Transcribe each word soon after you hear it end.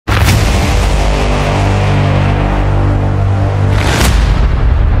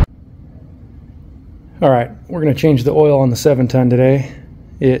All right, we're going to change the oil on the 7-ton today.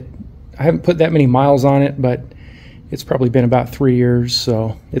 I haven't put that many miles on it, but it's probably been about 3 years,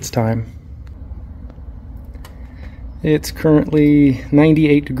 so it's time. It's currently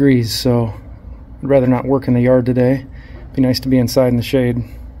 98 degrees, so I'd rather not work in the yard today. It'd be nice to be inside in the shade.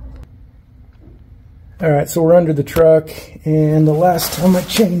 All right, so we're under the truck, and the last time I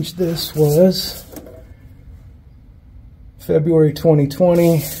changed this was February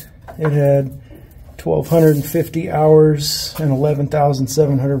 2020. It had 1,250 hours and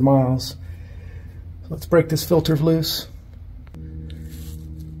 11,700 miles. So let's break this filter loose.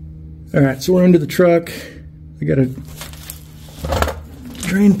 All right, so we're under the truck. I got a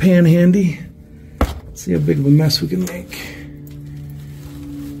drain pan handy. Let's see how big of a mess we can make.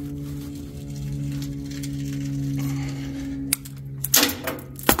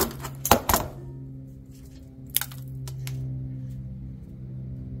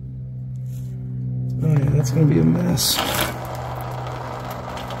 Oh yeah, that's going to be a mess.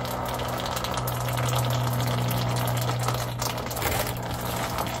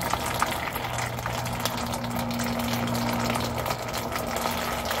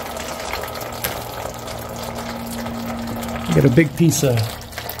 I got a big piece of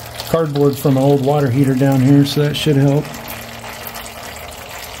cardboard from an old water heater down here, so that should help.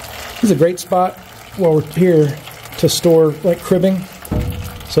 This is a great spot while we're here to store like cribbing.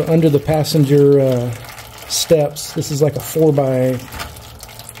 So under the passenger steps, this is like a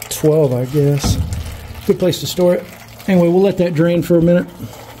 4x12, I guess. Good place to store it. Anyway, we'll let that drain for a minute.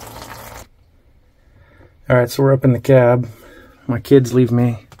 All right, so we're up in the cab. My kids leave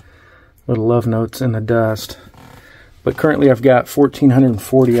me little love notes in the dust. But currently I've got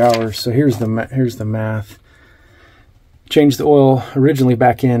 1,440 hours, so here's the math. Changed the oil originally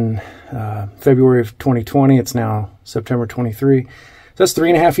back in February of 2020. It's now September 23. So that's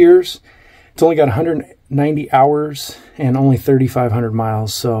 3.5 years. It's only got 190 hours and only 3,500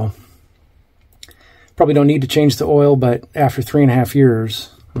 miles. So probably don't need to change the oil, but after 3.5 years,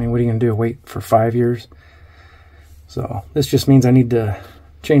 I mean, what are you going to do? Wait for 5 years? So this just means I need to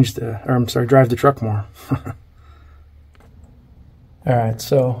drive the truck more. All right,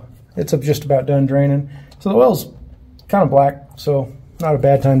 so it's just about done draining. So the oil's kind of black, so not a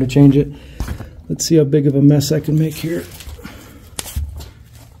bad time to change it. Let's see how big of a mess I can make here.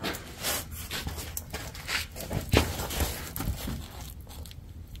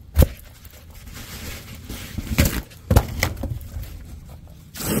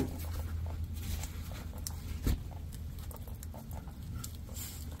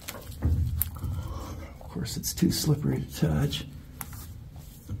 Of course, it's too slippery to touch.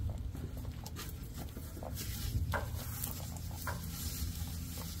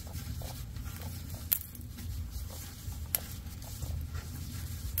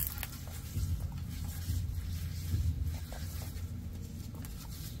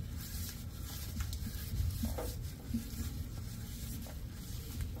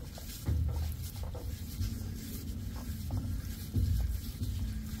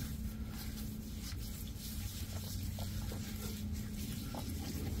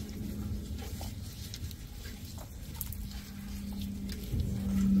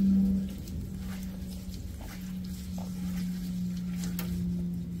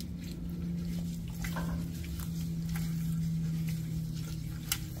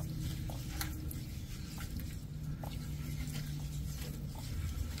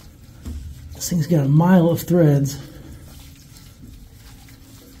 This thing's got a mile of threads.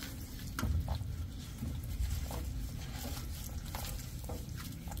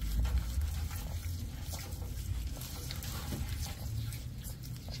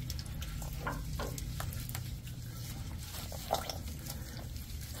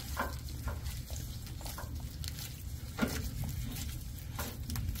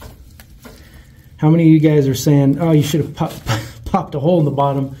 How many of you guys are saying, oh, you should have popped a hole in the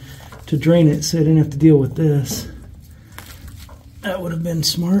bottom to drain it so I didn't have to deal with this? That would have been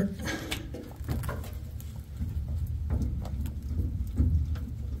smart.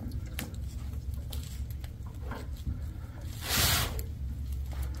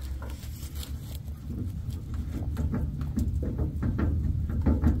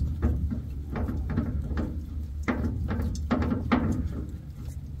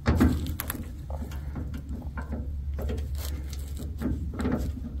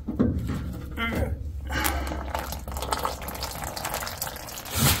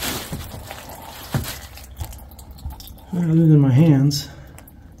 Other than my hands,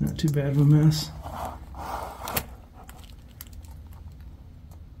 not too bad of a mess.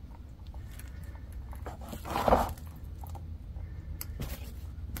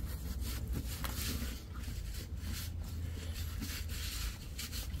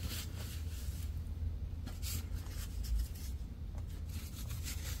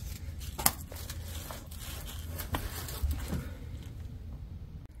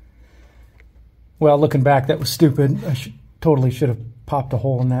 Well, looking back, that was stupid. I totally should have popped a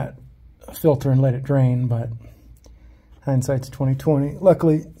hole in that filter and let it drain, but hindsight's 20/20.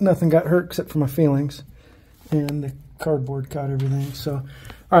 Luckily, nothing got hurt except for my feelings, and the cardboard caught everything. So,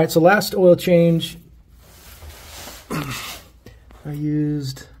 all right, so last oil change, I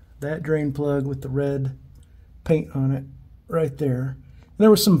used that drain plug with the red paint on it right there. There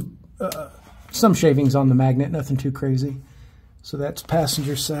was some shavings on the magnet, nothing too crazy. So that's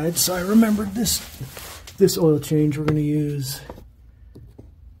passenger side. So I remembered this oil change we're going to use.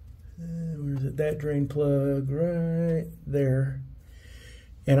 Where is it? That drain plug right there.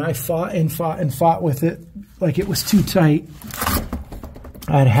 And I fought and fought and fought with it like it was too tight.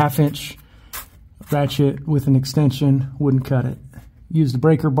 I had a 1/2-inch ratchet with an extension, wouldn't cut it. Used the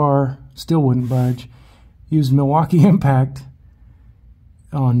breaker bar, still wouldn't budge. Used Milwaukee Impact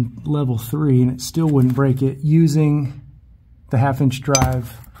on level 3 and it still wouldn't break it, using the 1/2-inch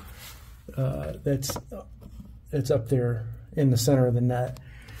drive that's up there in the center of the nut.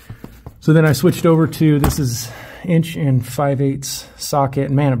 So then I switched over to, this is 1 5/8 socket,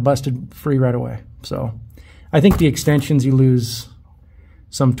 and man, it busted free right away. So I think the extensions, you lose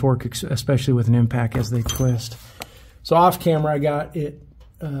some torque, especially with an impact as they twist. So off camera I got it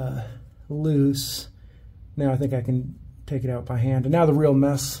loose. Now I think I can take it out by hand, and now the real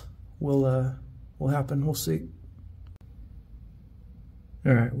mess will happen. We'll see.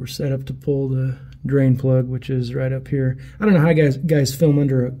 All right, we're set up to pull the drain plug, which is right up here. I don't know how guys film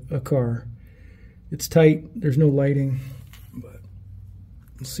under a car. It's tight, there's no lighting, but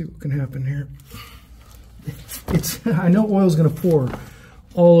let's see what can happen here. I know oil's gonna pour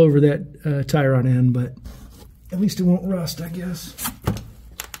all over that tie rod end, but at least it won't rust, I guess.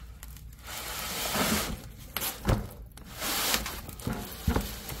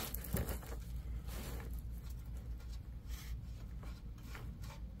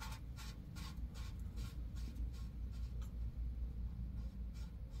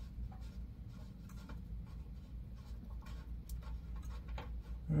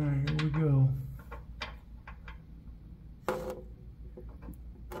 All right, here we go.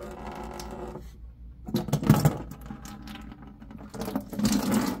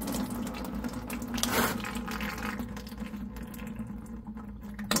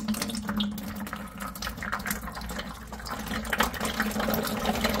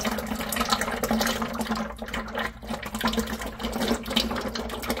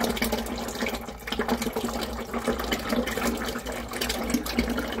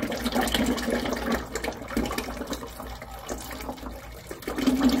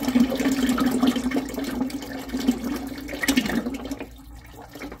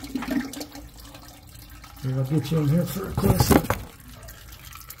 Here, I'll get you in here for a close-up.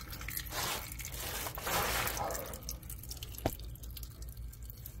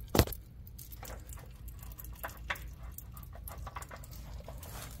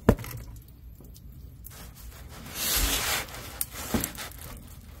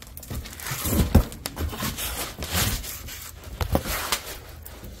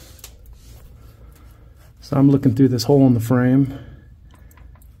 So I'm looking through this hole in the frame.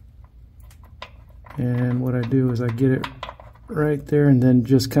 And what I do is I get it right there and then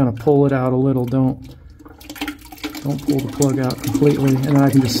just kind of pull it out a little. Don't pull the plug out completely, and then I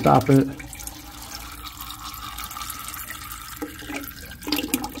can just stop it.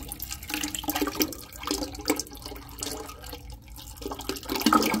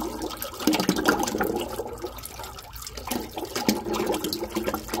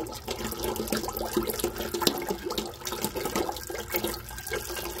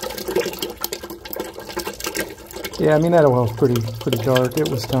 Yeah, I mean, that oil was pretty dark. It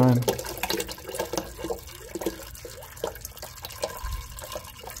was time.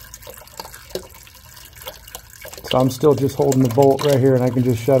 So I'm still just holding the bolt right here, and I can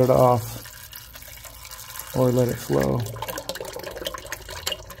just shut it off or let it flow.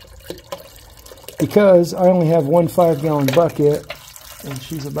 Because I only have one 5-gallon bucket, and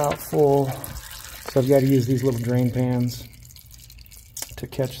she's about full, so I've got to use these little drain pans to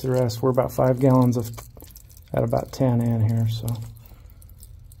catch the rest. We're about 5 gallons at about 10 in here, so.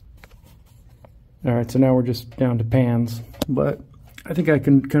 All right, so now we're just down to pans, but I think I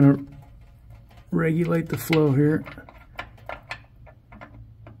can kind of regulate the flow here.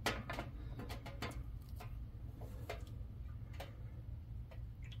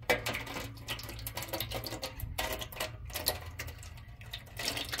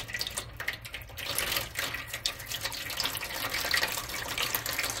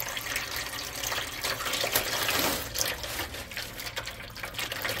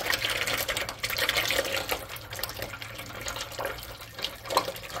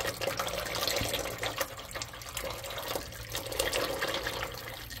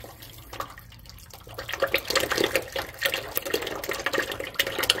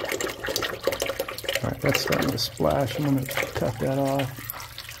 that's starting to splash. I'm going to cut that off.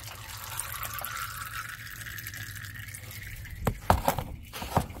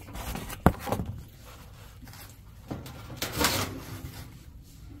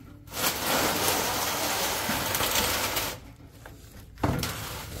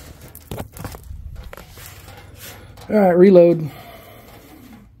 All right, reload.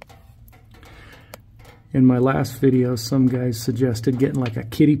 In my last video, some guys suggested getting like a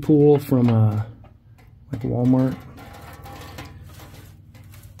kiddie pool from like Walmart,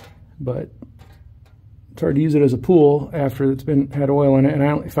 but it's hard to use it as a pool after it's had oil in it.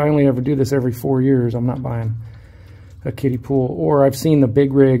 And if I only ever do this every 4 years, I'm not buying a kiddie pool. Or I've seen the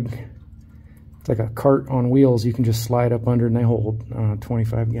big rig. It's like a cart on wheels. You can just slide up under and they hold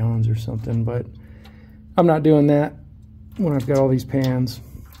 25 gallons or something. But I'm not doing that when I've got all these pans.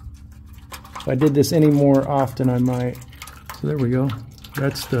 If I did this any more often, I might. So there we go.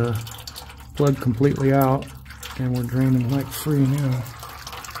 That's the plug completely out, and we're draining like free now.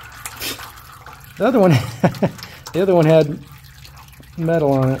 The other one, the other one had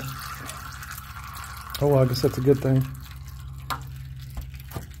metal on it. Oh well, I guess that's a good thing.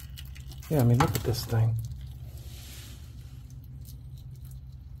 Yeah, I mean, look at this thing.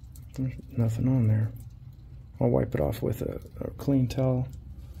 There's nothing on there. I'll wipe it off with a clean towel.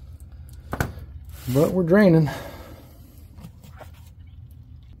 But we're draining.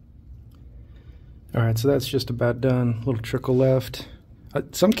 All right, so that's just about done. A little trickle left.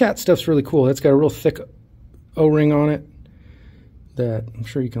 Some cat stuff's really cool. That's got a real thick O-ring on it that I'm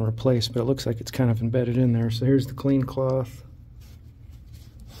sure you can replace, but it looks like it's kind of embedded in there. So here's the clean cloth.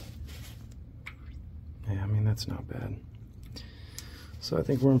 Yeah, I mean, that's not bad. So I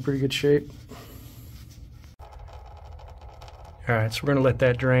think we're in pretty good shape. All right, so we're gonna let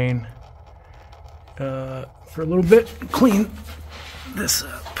that drain for a little bit, clean this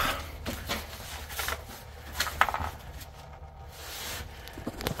up.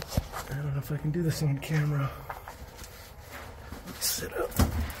 I don't know if I can do this on camera. Let me sit up.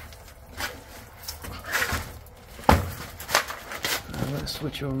 Let's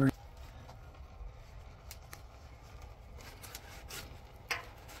switch over.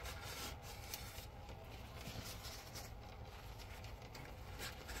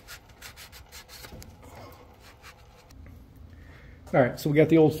 All right, so we got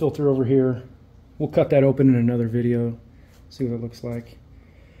the old filter over here. We'll cut that open in another video, see what it looks like.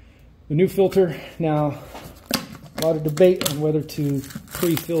 The new filter, now, a lot of debate on whether to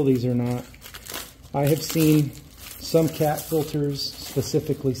pre-fill these or not. I have seen some cat filters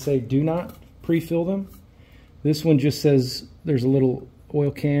specifically say do not pre-fill them. This one just says there's a little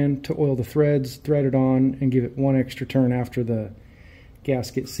oil can to oil the threads, thread it on, and give it one extra turn after the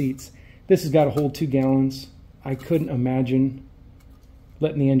gasket seats. This has got to hold 2 gallons. I couldn't imagine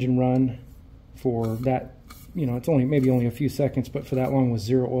letting the engine run for that, you know, it's maybe only a few seconds, but for that long with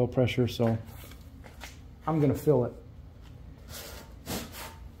 0 oil pressure, so I'm gonna fill it.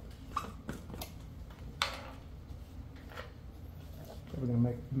 We're gonna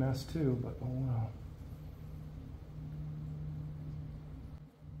make a mess too, but oh well.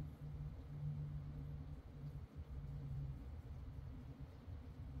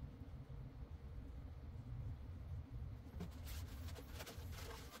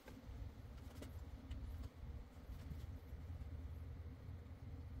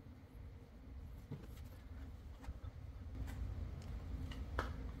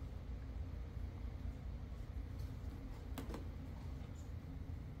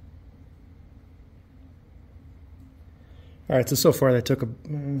 All right, so far that took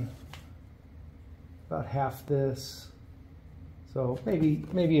about half this. So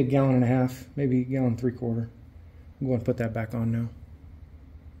maybe a gallon and a half, maybe a gallon 3/4. I'm going to put that back on now.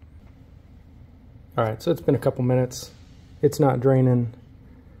 All right, so it's been a couple minutes. It's not draining.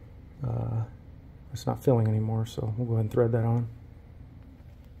 It's not filling anymore, so we'll go ahead and thread that on.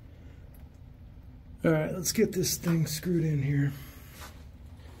 All right, let's get this thing screwed in here.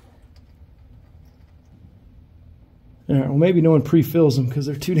 All right, well, maybe no one pre-fills them because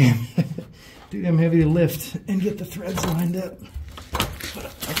they're too damn heavy to lift and get the threads lined up.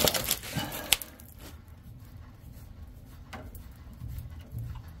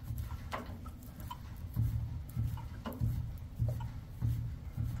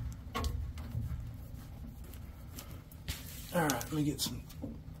 All right, let me get some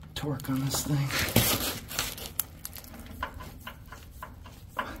torque on this thing.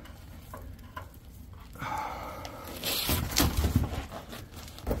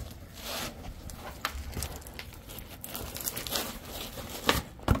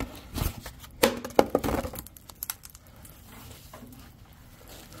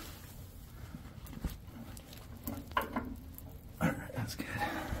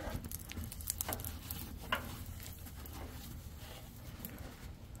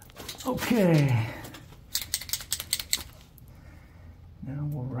 Okay. Now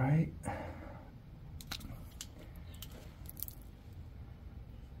we'll write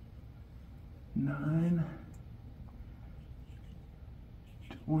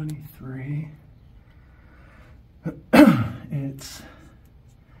 9:23. It's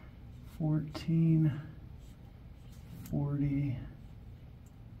 14:40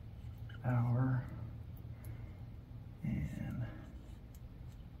 hour and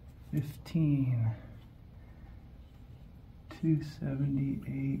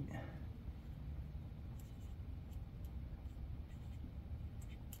 15:278.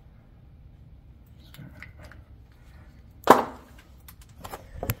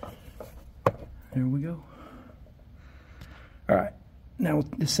 There we go. All right, now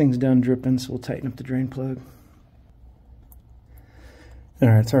this thing's done dripping, so we'll tighten up the drain plug. All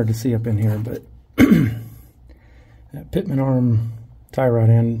right, it's hard to see up in here, but that pitman arm tie rod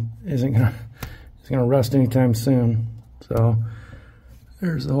end isn't gonna rust anytime soon. So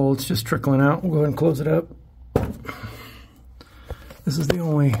there's the hole. It's just trickling out. We'll go ahead and close it up. This is the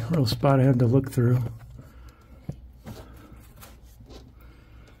only real spot I had to look through.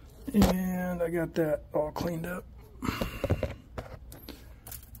 And I got that all cleaned up.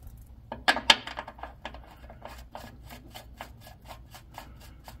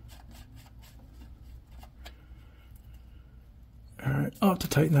 All right, I'll have to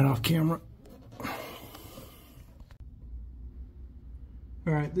tighten that off camera.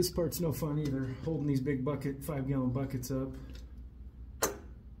 All right, this part's no fun either, holding these big 5-gallon buckets up.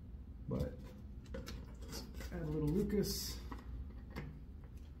 But let's add a little Lucas.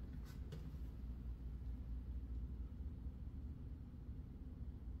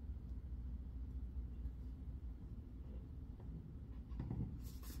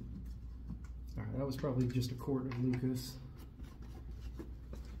 All right, that was probably just a quart of Lucas.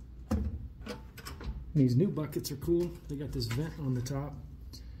 These new buckets are cool. They got this vent on the top,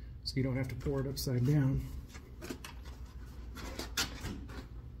 so you don't have to pour it upside down.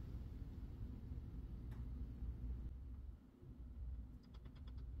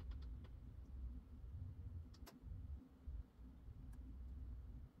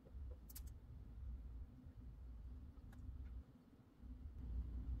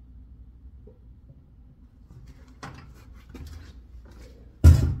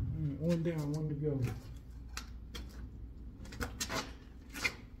 One down, one to go.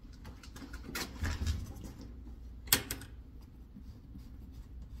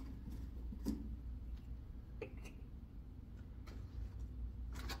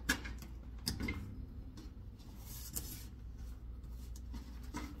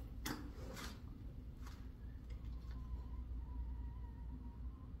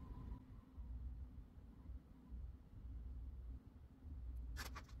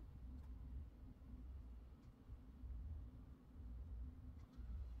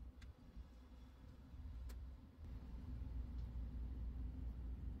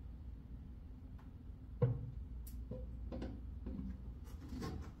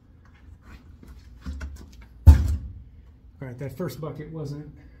 All right, that first bucket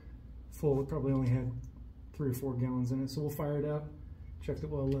wasn't full. It probably only had 3 or 4 gallons in it. So we'll fire it up, check the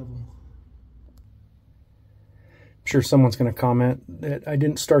oil level. I'm sure someone's going to comment that I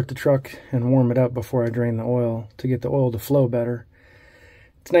didn't start the truck and warm it up before I drained the oil to get the oil to flow better.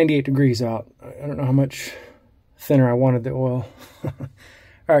 It's 98 degrees out. I don't know how much thinner I wanted the oil. All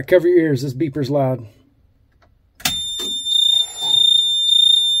right, cover your ears. This beeper's loud.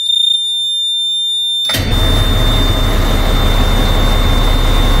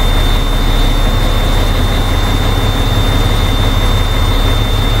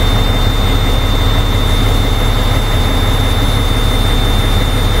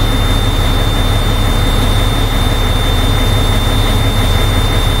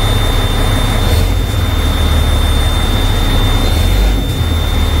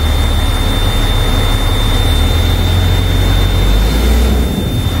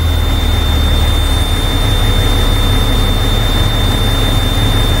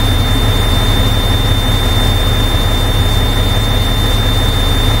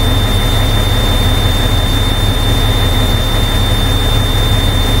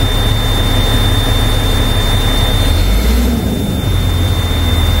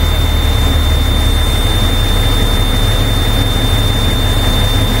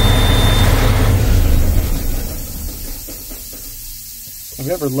 I've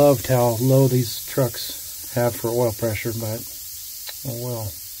never loved how low these trucks have for oil pressure, but oh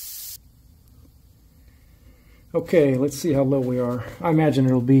well. Okay, let's see how low we are. I imagine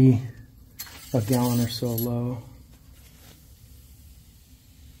it'll be a gallon or so low.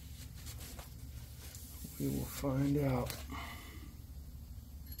 We will find out.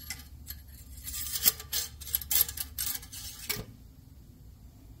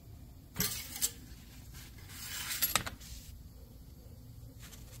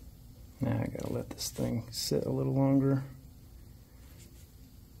 Now I gotta let this thing sit a little longer.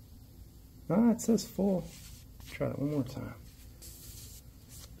 Ah, it says full. Try that one more time.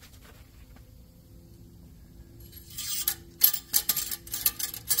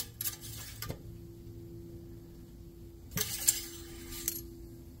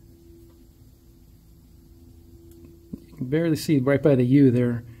 You can barely see right by the U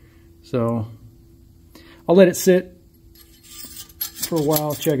there. So I'll let it sit for a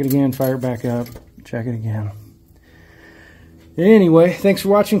while, check it again, fire it back up, check it again. Anyway, thanks for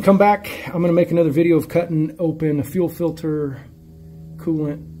watching. Come back. I'm going to make another video of cutting open a fuel filter,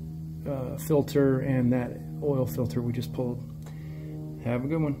 coolant filter, and that oil filter we just pulled. Have a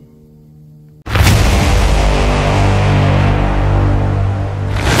good one.